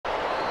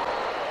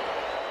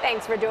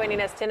Thanks for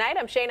joining us tonight.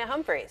 I'm Shayna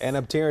Humphreys. And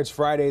I'm Terrence.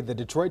 Friday, the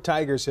Detroit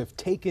Tigers have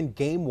taken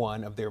Game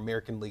 1 of their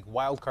American League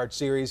wildcard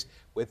series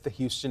with the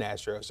Houston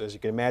Astros. As you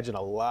can imagine,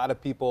 a lot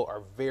of people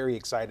are very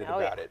excited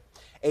about it.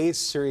 Ace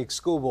Siri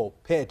Skubal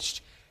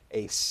pitched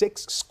a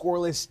 6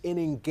 scoreless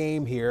inning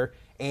game here,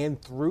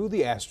 and through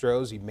the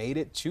Astros, he made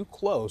it too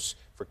close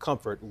for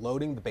comfort,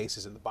 loading the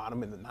bases in the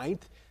bottom in the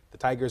 9th. The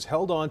Tigers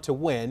held on to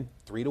win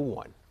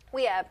 3-1.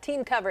 We have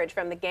team coverage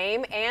from the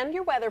game and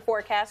your weather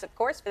forecast, of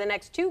course, for the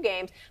next 2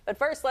 games. But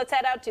first, let's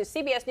head out to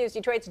CBS News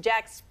Detroit's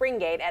Jack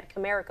Springate at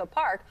Comerica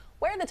Park,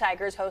 where the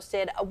Tigers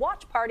hosted a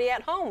watch party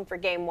at home for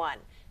Game 1.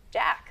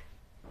 Jack.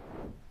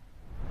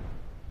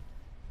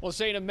 Well,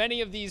 Shayna,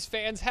 many of these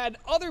fans had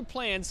other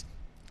plans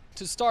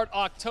to start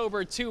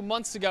October 2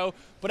 months ago,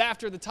 but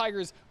after the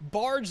Tigers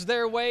barged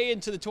their way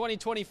into the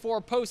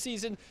 2024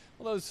 postseason,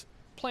 well, those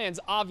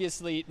plans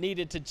obviously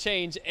needed to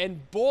change,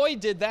 and boy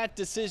did that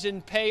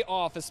decision pay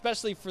off,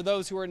 especially for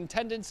those who are in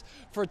attendance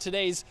for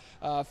today's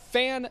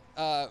fan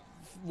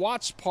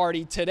watch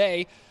party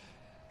today.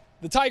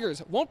 The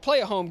Tigers won't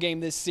play a home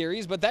game this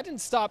series, but that didn't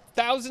stop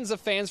thousands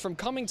of fans from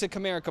coming to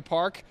Comerica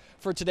Park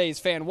for today's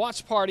fan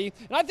watch party.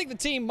 And I think the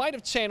team might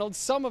have channeled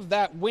some of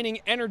that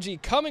winning energy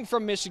coming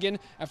from Michigan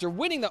after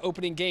winning the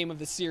opening game of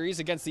the series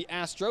against the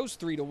Astros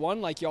 3-1,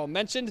 like y'all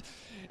mentioned.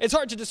 It's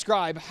hard to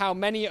describe how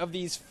many of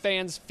these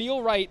fans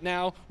feel right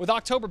now, with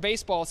October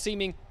baseball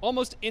seeming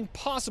almost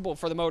impossible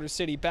for the Motor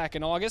City back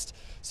in August.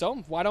 So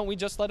why don't we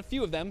just let a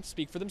few of them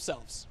speak for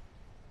themselves?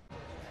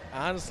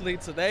 Honestly,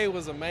 today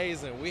was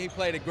amazing. We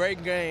played a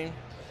great game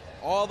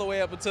all the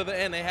way up until the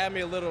end. They had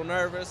me a little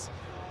nervous,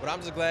 but I'm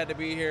just glad to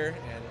be here,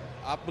 and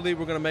I believe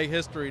we're going to make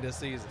history this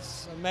season.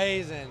 It's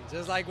amazing.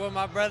 Just like what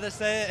my brother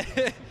said,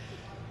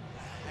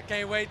 I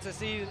can't wait to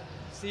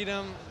see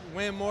them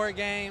win more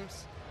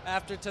games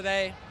after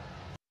today.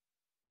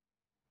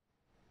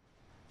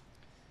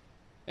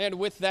 And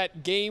with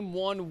that Game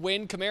 1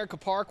 win, Comerica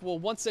Park will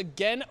once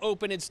again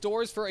open its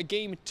doors for a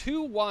Game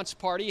 2 watch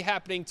party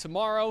happening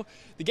tomorrow.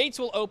 The gates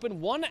will open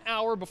 1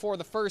 hour before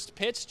the first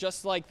pitch,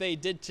 just like they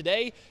did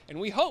today, and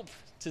we hope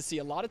to see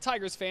a lot of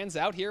Tigers fans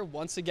out here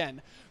once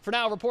again. For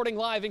now, reporting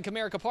live in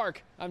Comerica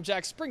Park, I'm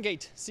Jack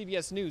Springate,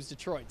 CBS News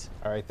Detroit.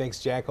 All right, thanks,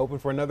 Jack. Hoping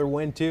for another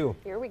win, too.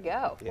 Here we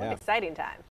go. What an exciting time.